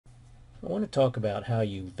I want to talk about how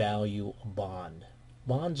you value a bond.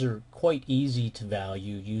 Bonds are quite easy to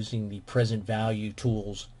value using the present value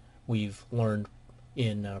tools we've learned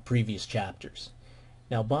in previous chapters.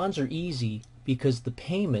 Now, bonds are easy because the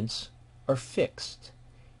payments are fixed.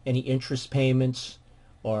 Any interest payments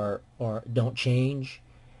don't change.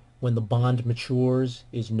 When the bond matures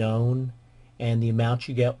is known, and the amount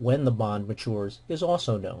you get when the bond matures is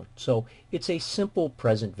also known. So it's a simple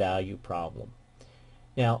present value problem.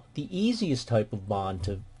 Now, the easiest type of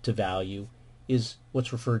bond to value is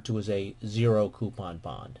what's referred to as a zero coupon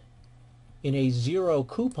bond. In a zero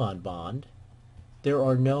coupon bond, there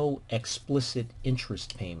are no explicit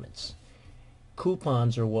interest payments.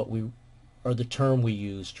 Coupons are the term we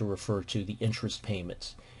use to refer to the interest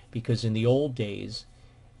payments, because in the old days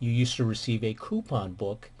you used to receive a coupon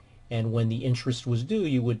book, and when the interest was due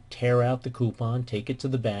you would tear out the coupon, take it to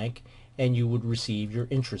the bank, and you would receive your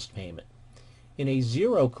interest payment. In a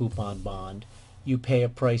zero coupon bond, you pay a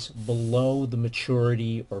price below the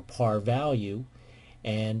maturity or par value,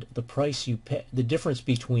 and the price you pay, the difference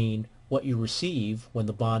between what you receive when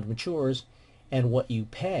the bond matures and what you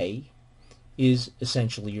pay, is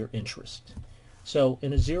essentially your interest. So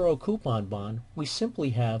in a zero coupon bond, we simply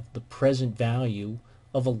have the present value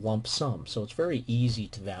of a lump sum. So it's very easy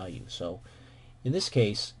to value. So in this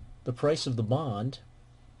case, the price of the bond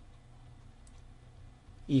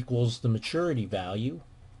equals the maturity value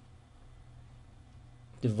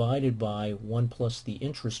divided by 1 plus the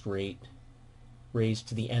interest rate raised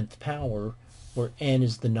to the nth power, where n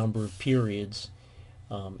is the number of periods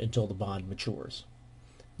until the bond matures.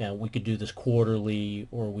 Now we could do this quarterly,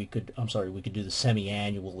 or we could do this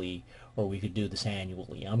semi-annually, or we could do this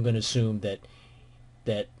annually. I'm going to assume that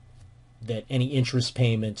any interest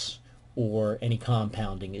payments or any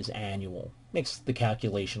compounding is annual. Makes the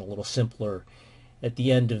calculation a little simpler. At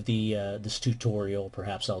the end of this tutorial,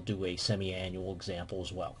 perhaps I'll do a semi-annual example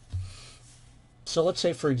as well. So let's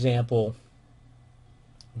say, for example,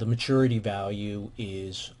 the maturity value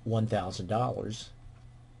is $1,000,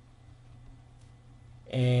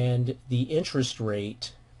 and the interest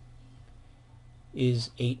rate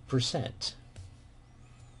is 8%.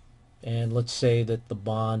 And let's say that the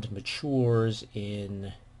bond matures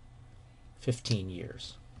in 15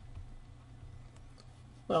 years.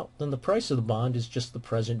 Well, then the price of the bond is just the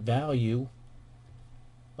present value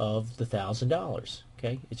of the $1,000.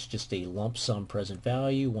 Okay, it's just a lump sum present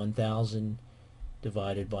value, 1,000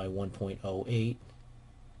 divided by 1.08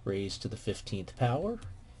 raised to the 15th power,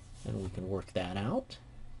 and we can work that out.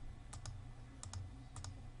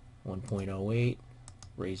 1.08,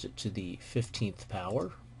 raise it to the 15th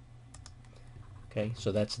power. Okay,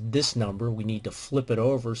 so that's this number. We need to flip it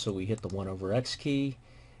over, so we hit the 1 over x key,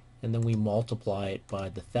 and then we multiply it by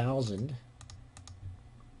the 1,000,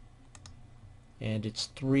 and it's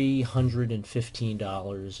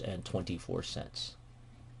 $315.24.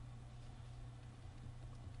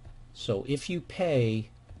 So if you pay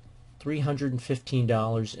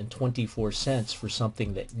 $315.24 for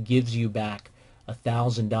something that gives you back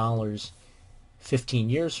 $1,000 15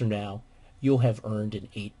 years from now, you'll have earned an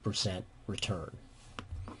 8% return.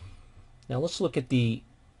 Now let's look at the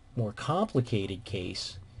more complicated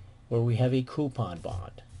case where we have a coupon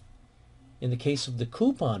bond. In the case of the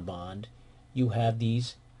coupon bond, you have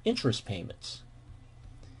these interest payments,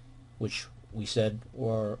 which we said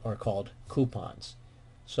are called coupons.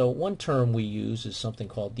 So one term we use is something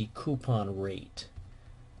called the coupon rate.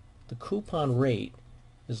 The coupon rate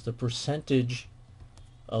is the percentage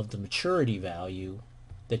of the maturity value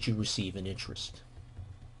that you receive in interest.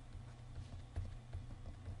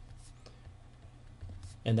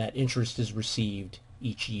 And that interest is received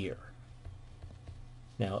each year.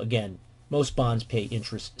 Now again, most bonds pay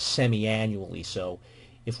interest semi-annually, so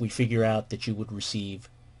if we figure out that you would receive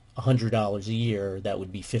 $100 a year, that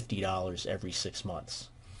would be $50 every 6 months.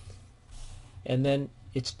 And then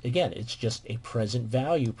it's just a present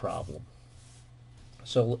value problem.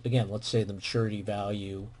 So again, let's say the maturity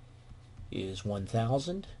value is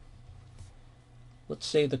 1,000. Let's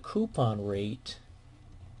say the coupon rate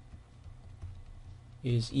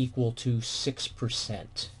is equal to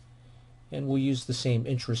 6%. And we'll use the same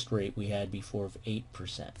interest rate we had before of 8%.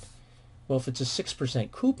 Well, if it's a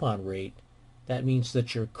 6% coupon rate, that means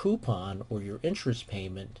that your coupon, or your interest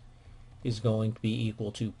payment, is going to be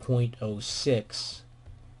equal to 0.06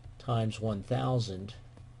 times 1,000,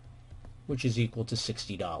 which is equal to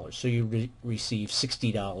 $60. So you receive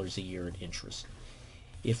 $60 a year in interest.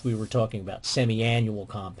 If we were talking about semi-annual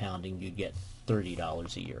compounding, you'd get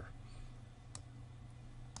 $30 a year.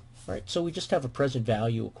 All right, so we just have a present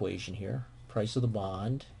value equation here. Price of the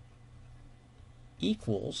bond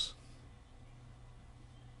equals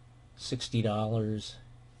 $60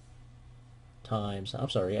 times, I'm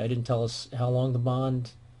sorry, I didn't tell us how long the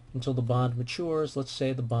bond, until the bond matures. Let's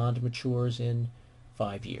say the bond matures in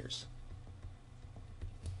 5 years.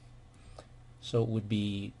 So it would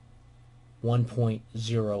be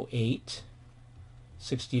 1.08,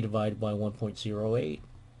 60 divided by 1.08,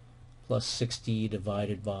 plus 60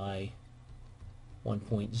 divided by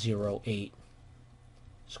 1.08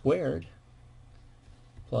 squared,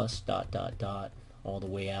 plus dot dot dot all the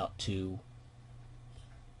way out to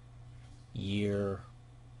year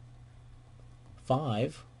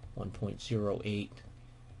 5, 1.08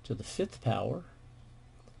 to the 5th power,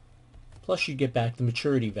 plus you get back the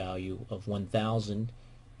maturity value of 1,000,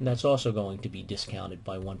 and that's also going to be discounted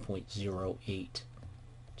by 1.08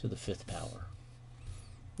 to the 5th power.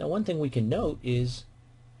 Now, one thing we can note is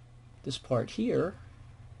this part here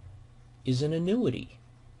is an annuity.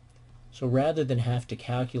 So rather than have to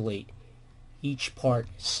calculate each part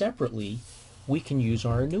separately, we can use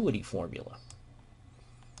our annuity formula.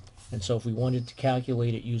 And so if we wanted to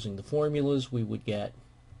calculate it using the formulas, we would get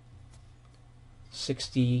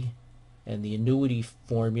 60, and the annuity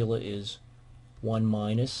formula is 1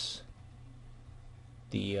 minus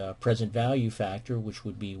the present value factor, which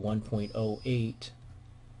would be 1.08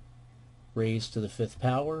 raised to the 5th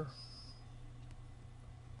power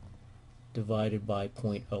divided by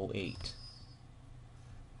 0.08.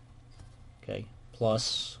 Okay,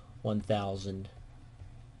 plus 1,000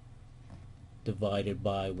 divided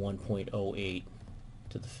by 1.08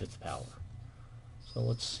 to the 5th power. So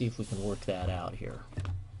let's see if we can work that out here.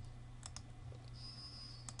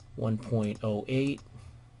 1.08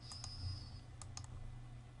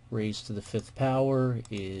 raised to the 5th power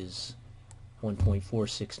is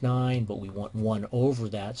 1.469, but we want 1 over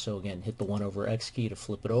that, so again, hit the 1 over x key to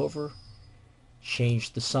flip it over,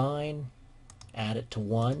 change the sign, add it to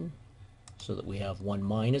 1, so that we have 1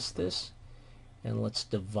 minus this, and let's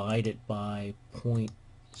divide it by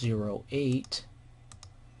 0.08,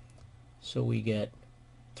 so we get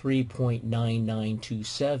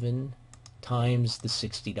 3.9927 times the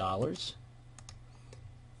 $60,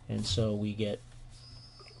 and so we get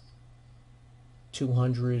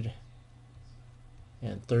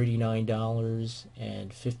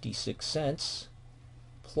 $239.56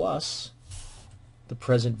 plus the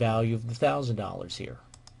present value of the $1,000 here.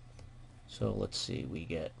 So let's see, we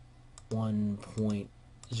get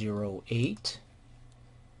 1.08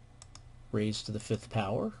 raised to the 5th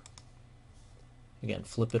power. Again,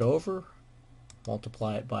 flip it over,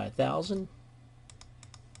 multiply it by 1,000,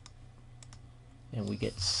 and we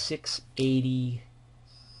get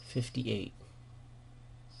 680.58.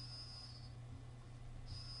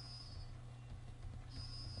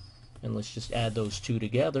 And let's just add those two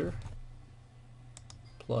together,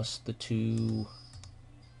 plus the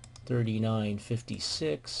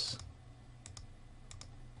 239.56,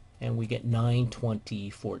 and we get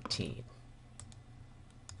 920.14.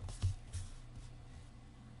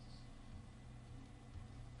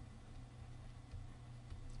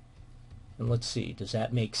 And let's see, does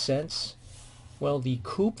that make sense? Well, the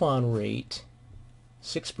coupon rate,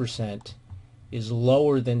 6%, is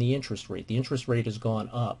lower than the interest rate. The interest rate has gone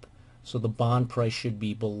up, so the bond price should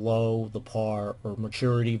be below the par or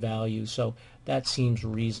maturity value, so that seems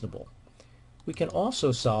reasonable. We can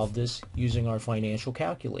also solve this using our financial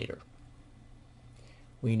calculator.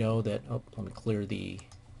 We know that, let me clear the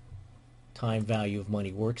time value of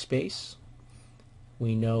money workspace.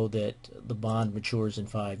 We know that the bond matures in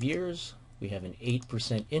 5 years. We have an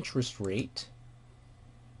 8% interest rate.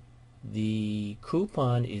 The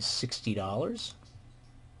coupon is $60.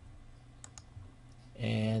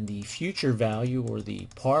 And the future value, or the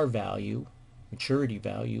par value, maturity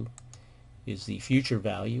value, is the future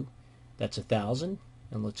value. That's 1,000.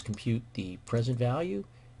 And let's compute the present value,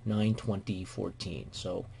 920.14.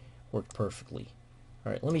 So worked perfectly.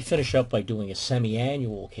 All right, let me finish up by doing a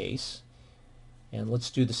semi-annual case. And let's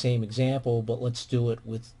do the same example, but let's do it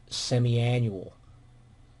with semi-annual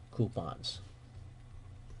coupons.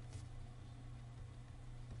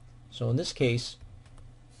 So in this case,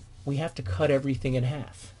 we have to cut everything in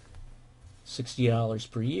half.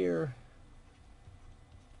 $60 per year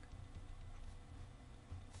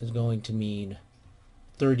is going to mean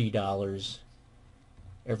 $30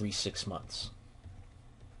 every 6 months.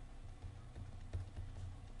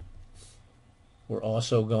 We're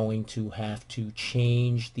also going to have to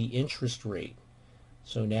change the interest rate.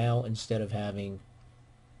 So now, instead of having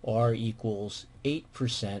R equals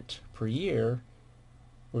 8% per year,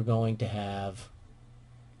 we're going to have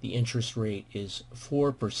the interest rate is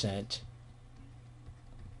 4%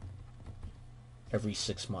 every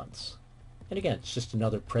 6 months. And again, it's just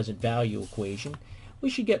another present value equation. We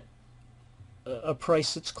should get a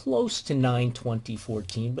price that's close to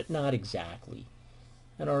 9/20/14, but not exactly.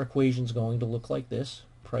 And our equation is going to look like this.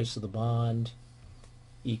 Price of the bond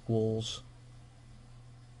equals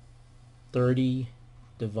 30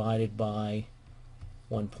 divided by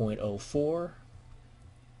 1.04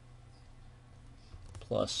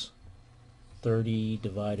 plus 30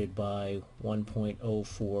 divided by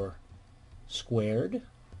 1.04 squared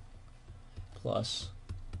plus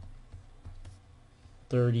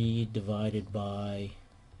 30 divided by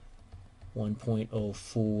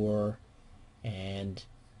 1.04, and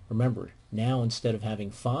remember, now instead of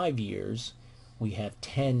having 5 years, we have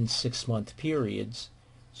 10 6-month periods,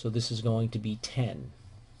 so this is going to be 10.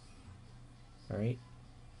 Alright,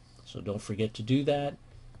 so don't forget to do that,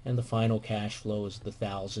 and the final cash flow is the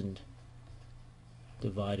 1,000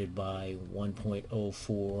 divided by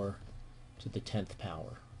 1.04 to the 10th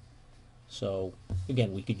power. So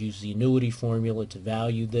again, we could use the annuity formula to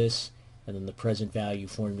value this, and then the present value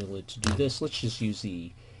formula to do this. Let's just use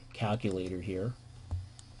the calculator here.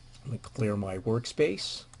 I'm going to clear my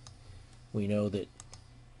workspace. We know that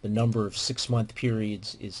the number of 6-month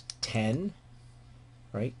periods is 10,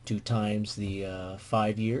 right? 2 times the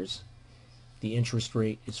 5 years. The interest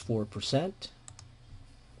rate is 4%.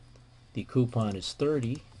 The coupon is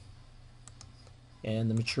 30, and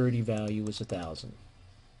the maturity value is 1,000.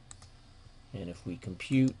 And if we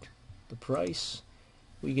compute the price,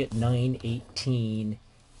 we get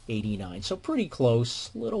 918.89. So pretty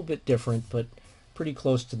close, a little bit different, but pretty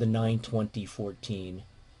close to the 920.14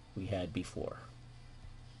 we had before.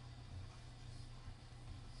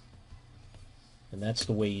 And that's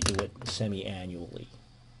the way you do it semi-annually.